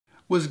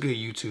What's good,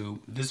 YouTube?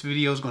 This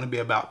video is going to be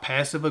about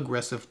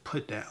passive-aggressive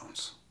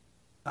put-downs.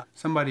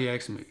 Somebody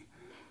asked me,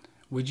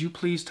 would you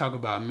please talk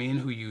about men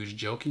who use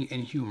joking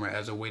and humor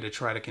as a way to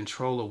try to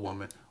control a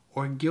woman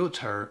or guilt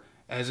her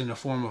as in a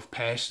form of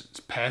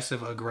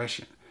passive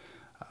aggression?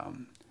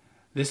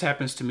 This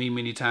happens to me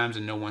many times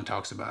and no one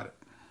talks about it.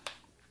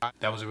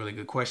 That was a really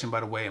good question, by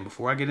the way, and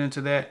before I get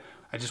into that,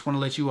 I just want to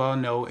let you all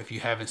know, if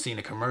you haven't seen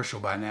a commercial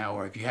by now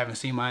or if you haven't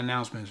seen my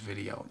announcements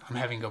video, I'm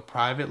having a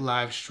private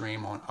live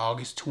stream on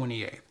August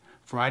 28th,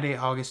 Friday,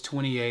 August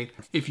 28th.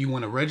 If you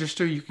want to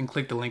register, you can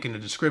click the link in the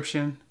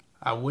description.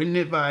 I wouldn't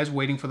advise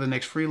waiting for the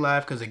next free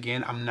live because,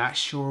 again, I'm not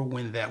sure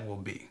when that will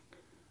be.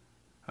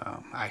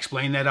 I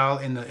explained that all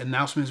in the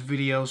announcements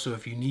video, so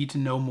if you need to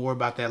know more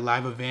about that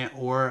live event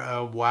or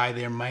why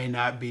there may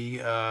not be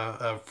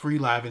a free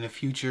live in the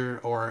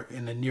future or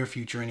in the near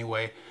future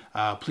anyway,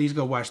 please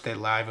go watch that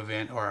live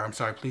event, or I'm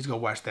sorry, please go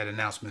watch that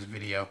announcements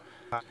video.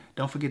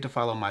 Don't forget to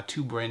follow my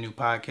two brand new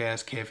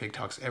podcasts, Kev Hick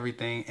Talks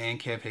Everything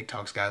and Kev Hick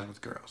Talks Guys with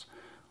Girls.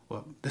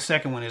 Well, the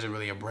second one isn't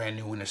really a brand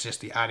new one, it's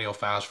just the audio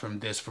files from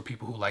this for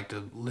people who like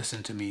to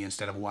listen to me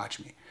instead of watch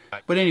me.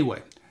 But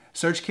anyway,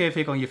 search Kev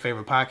Hick on your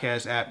favorite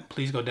podcast app.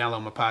 Please go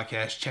download my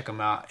podcast. Check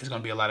them out. It's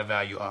going to be a lot of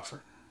value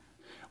offered.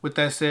 With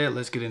that said,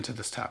 let's get into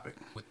this topic.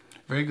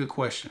 Very good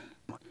question.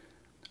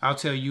 I'll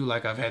tell you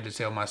like I've had to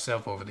tell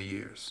myself over the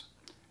years.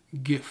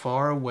 Get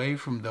far away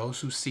from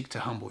those who seek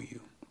to humble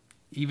you,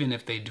 even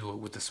if they do it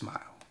with a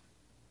smile.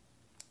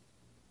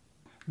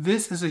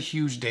 This is a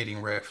huge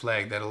dating red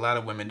flag that a lot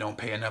of women don't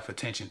pay enough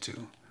attention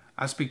to.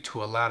 I speak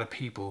to a lot of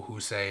people who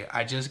say,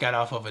 I just got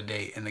off of a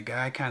date and the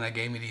guy kind of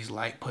gave me these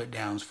light put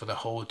downs for the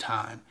whole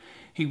time.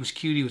 He was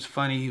cute, he was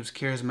funny, he was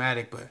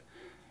charismatic, but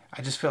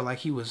I just felt like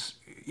he was,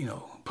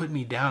 putting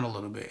me down a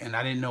little bit, and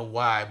I didn't know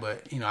why,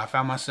 but, I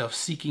found myself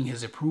seeking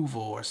his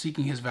approval or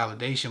seeking his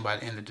validation by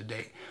the end of the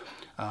date.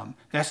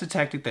 That's a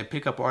tactic that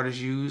pickup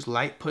artists use.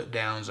 Light put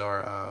downs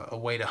are a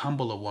way to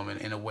humble a woman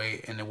in a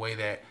way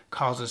that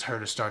causes her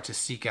to start to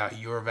seek out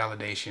your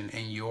validation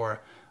and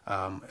your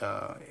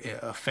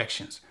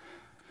affections.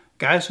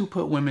 Guys who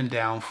put women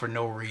down for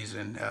no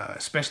reason,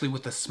 especially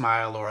with a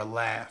smile or a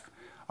laugh,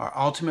 are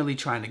ultimately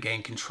trying to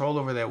gain control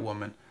over that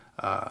woman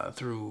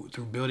through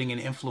building an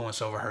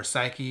influence over her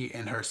psyche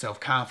and her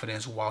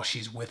self-confidence while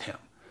she's with him.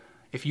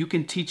 If you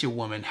can teach a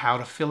woman how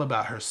to feel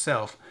about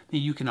herself, then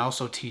you can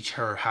also teach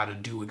her how to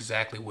do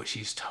exactly what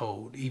she's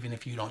told, even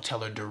if you don't tell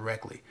her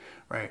directly,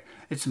 right?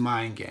 It's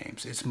mind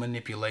games. It's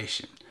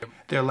manipulation.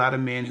 There are a lot of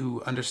men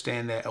who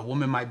understand that a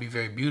woman might be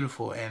very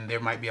beautiful and there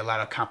might be a lot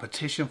of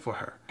competition for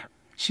her.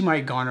 She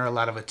might garner a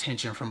lot of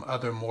attention from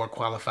other more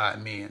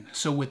qualified men.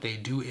 So what they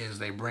do is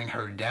they bring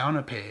her down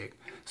a peg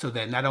so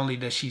that not only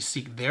does she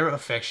seek their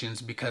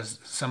affections because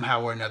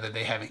somehow or another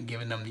they haven't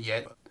given them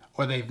yet,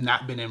 or they've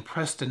not been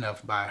impressed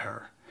enough by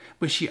her,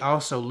 but she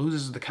also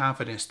loses the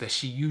confidence that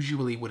she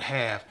usually would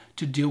have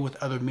to deal with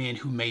other men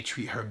who may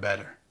treat her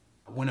better.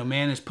 When a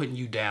man is putting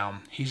you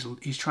down,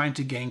 he's trying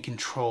to gain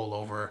control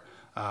over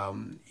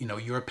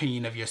your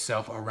opinion of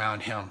yourself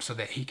around him so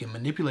that he can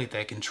manipulate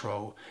that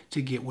control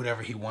to get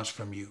whatever he wants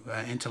from you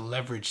and to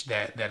leverage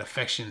that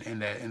affection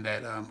and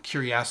that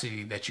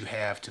curiosity that you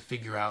have to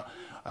figure out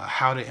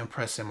how to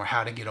impress him or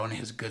how to get on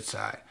his good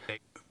side.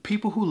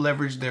 People who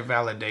leverage their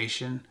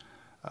validation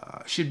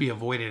should be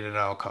avoided at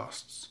all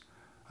costs.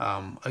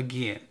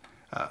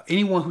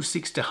 Anyone who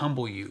seeks to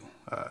humble you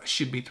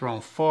should be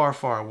thrown far,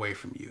 far away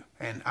from you.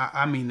 And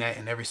I mean that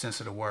in every sense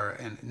of the word,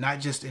 and not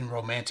just in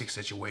romantic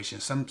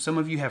situations. Some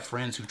of you have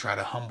friends who try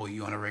to humble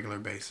you on a regular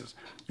basis.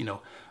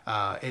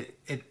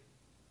 It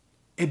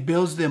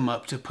builds them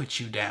up to put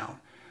you down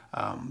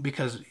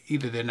because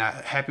either they're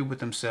not happy with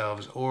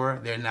themselves or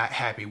they're not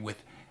happy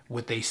with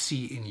what they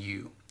see in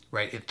you.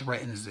 Right? It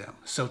threatens them.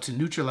 So to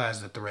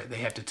neutralize the threat, they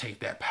have to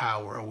take that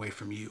power away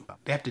from you.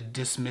 They have to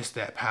dismiss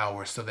that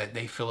power so that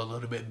they feel a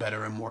little bit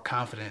better and more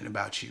confident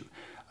about you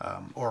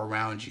or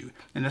around you.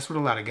 And that's what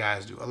a lot of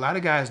guys do. A lot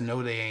of guys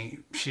know they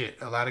ain't shit.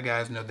 A lot of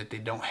guys know that they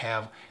don't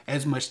have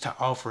as much to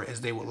offer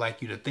as they would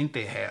like you to think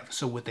they have.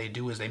 So what they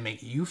do is they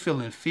make you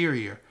feel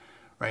inferior,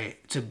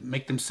 right? To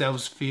make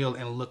themselves feel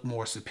and look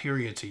more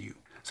superior to you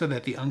so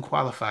that the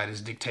unqualified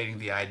is dictating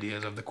the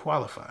ideas of the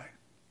qualified.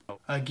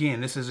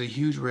 Again, this is a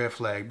huge red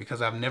flag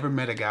because I've never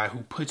met a guy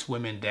who puts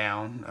women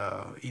down,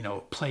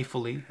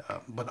 playfully,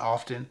 but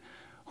often,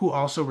 who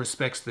also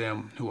respects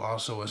them, who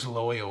also is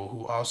loyal,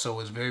 who also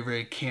is very,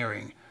 very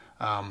caring.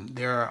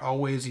 There are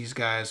always these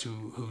guys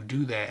who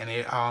do that and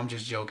I'm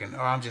just joking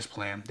or I'm just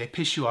playing. They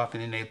piss you off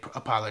and then they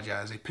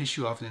apologize. They piss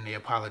you off and then they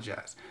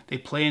apologize. They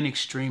play in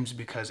extremes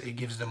because it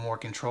gives them more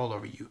control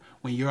over you.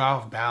 When you're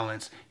off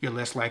balance, you're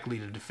less likely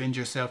to defend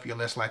yourself. You're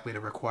less likely to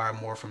require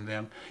more from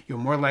them. You're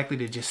more likely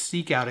to just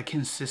seek out a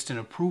consistent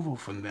approval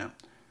from them.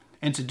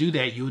 And to do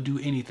that, you'll do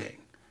anything.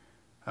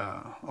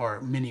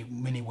 Or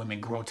many women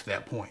grow to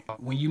that point.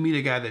 When you meet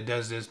a guy that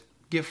does this,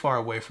 get far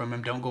away from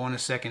him. Don't go on a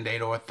second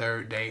date or a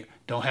third date.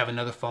 Don't have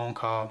another phone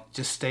call.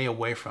 Just stay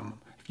away from him.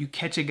 If you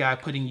catch a guy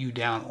putting you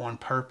down on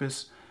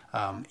purpose,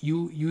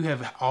 You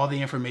have all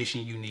the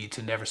information you need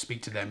to never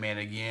speak to that man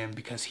again,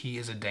 because he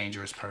is a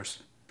dangerous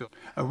person.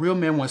 A real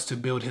man wants to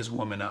build his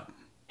woman up.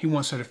 He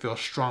wants her to feel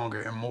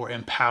stronger and more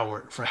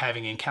empowered for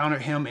having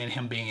encountered him and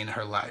him being in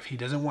her life. He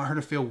doesn't want her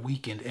to feel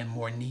weakened and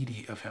more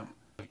needy of him.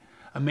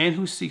 A man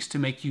who seeks to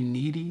make you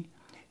needy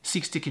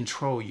seeks to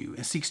control you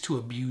and seeks to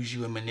abuse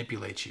you and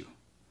manipulate you.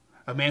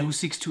 A man who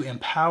seeks to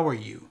empower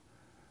you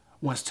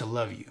wants to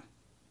love you.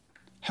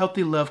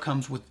 Healthy love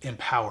comes with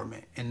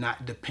empowerment and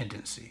not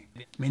dependency.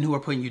 Men who are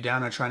putting you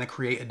down are trying to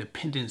create a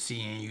dependency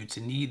in you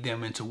to need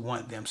them and to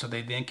want them, so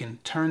they then can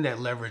turn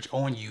that leverage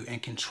on you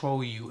and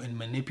control you and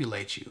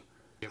manipulate you.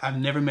 I've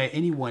never met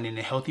anyone in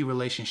a healthy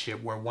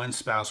relationship where one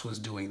spouse was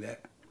doing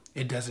that.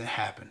 It doesn't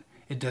happen.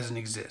 It doesn't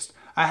exist.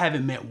 I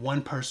haven't met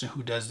one person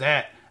who does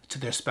that to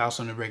their spouse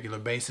on a regular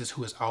basis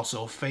who is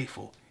also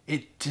faithful.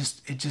 It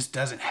just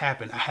doesn't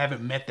happen. I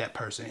haven't met that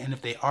person. And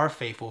if they are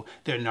faithful,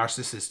 they're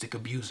narcissistic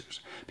abusers.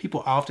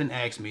 People often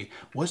ask me,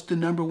 what's the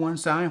number one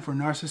sign for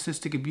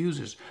narcissistic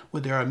abusers?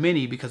 Well, there are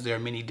many, because there are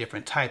many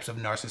different types of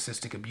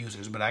narcissistic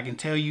abusers. But I can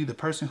tell you, the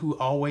person who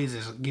always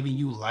is giving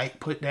you light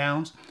put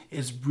downs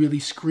is really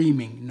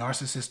screaming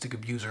narcissistic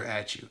abuser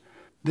at you.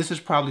 This is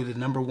probably the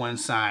number one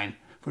sign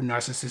for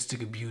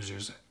narcissistic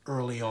abusers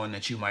early on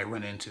that you might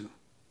run into.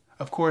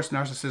 Of course,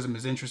 narcissism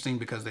is interesting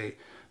because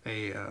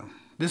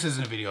this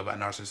isn't a video about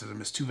narcissism.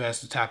 It's too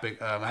vast a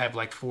topic. I have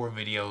like 4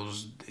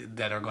 videos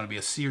that are going to be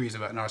a series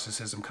about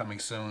narcissism coming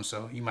soon,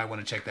 so you might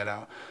want to check that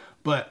out.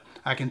 But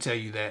I can tell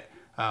you that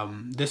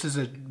this is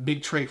a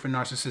big trait for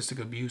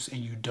narcissistic abuse,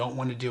 and you don't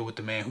want to deal with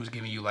the man who's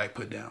giving you light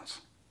put downs.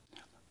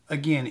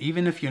 Again,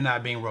 even if you're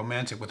not being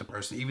romantic with a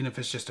person, even if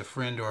it's just a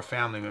friend or a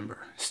family member,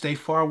 stay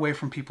far away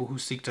from people who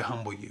seek to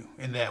humble you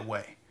in that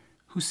way,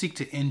 who seek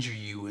to injure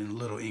you in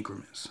little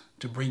increments,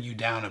 to bring you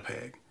down a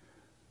peg.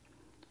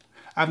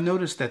 I've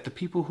noticed that the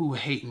people who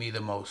hate me the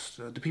most,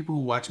 the people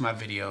who watch my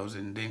videos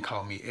and then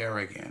call me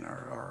arrogant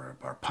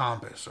or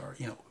pompous, or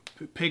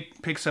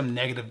pick some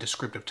negative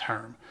descriptive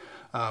term,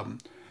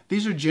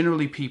 these are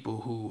generally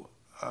people who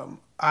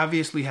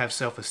obviously have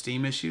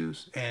self-esteem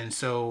issues, and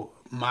so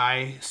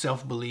my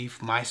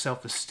self-belief, my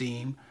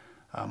self-esteem,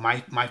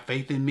 my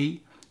faith in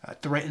me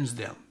threatens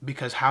them,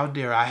 because how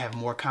dare I have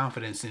more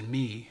confidence in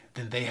me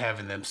than they have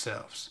in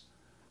themselves,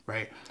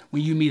 right?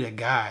 When you meet a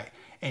guy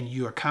and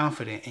you're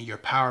confident and you're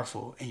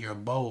powerful and you're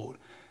bold,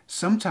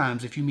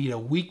 sometimes if you meet a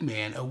weak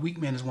man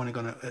is going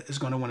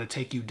to want to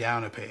take you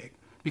down a peg,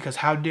 because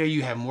how dare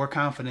you have more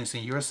confidence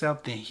in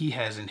yourself than he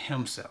has in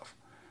himself,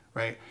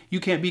 right? You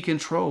can't be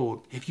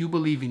controlled if you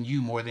believe in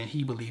you more than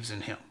he believes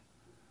in him.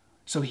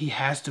 So he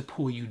has to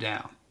pull you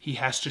down. He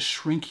has to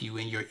shrink you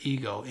in your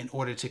ego in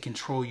order to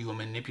control you and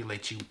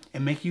manipulate you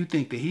and make you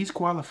think that he's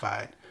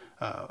qualified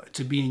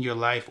to be in your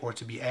life or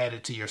to be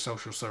added to your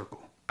social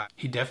circle.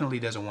 He definitely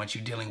doesn't want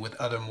you dealing with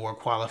other more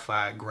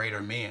qualified,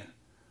 greater men.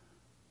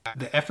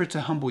 The effort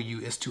to humble you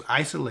is to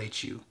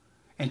isolate you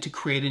and to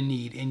create a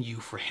need in you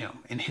for him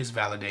and his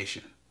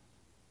validation.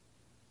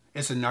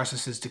 It's a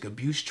narcissistic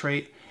abuse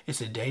trait. It's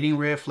a dating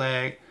red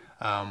flag.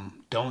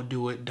 Don't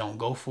do it. Don't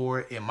go for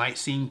it. It might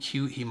seem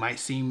cute. He might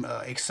seem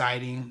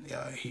exciting.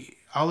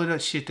 All of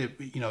that shit that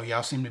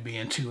y'all seem to be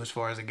into as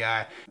far as a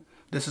guy.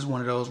 This is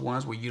one of those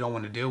ones where you don't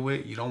want to deal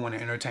with, you don't want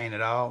to entertain at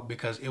all,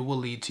 because it will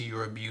lead to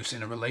your abuse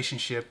in a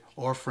relationship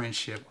or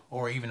friendship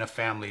or even a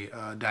family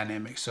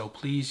dynamic. So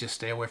please just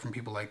stay away from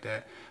people like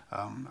that.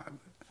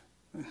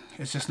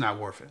 It's just not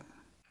worth it.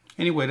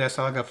 Anyway, that's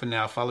all I got for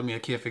now. Follow me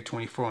at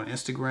KidFig24 on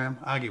Instagram.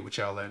 I'll get with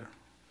y'all later.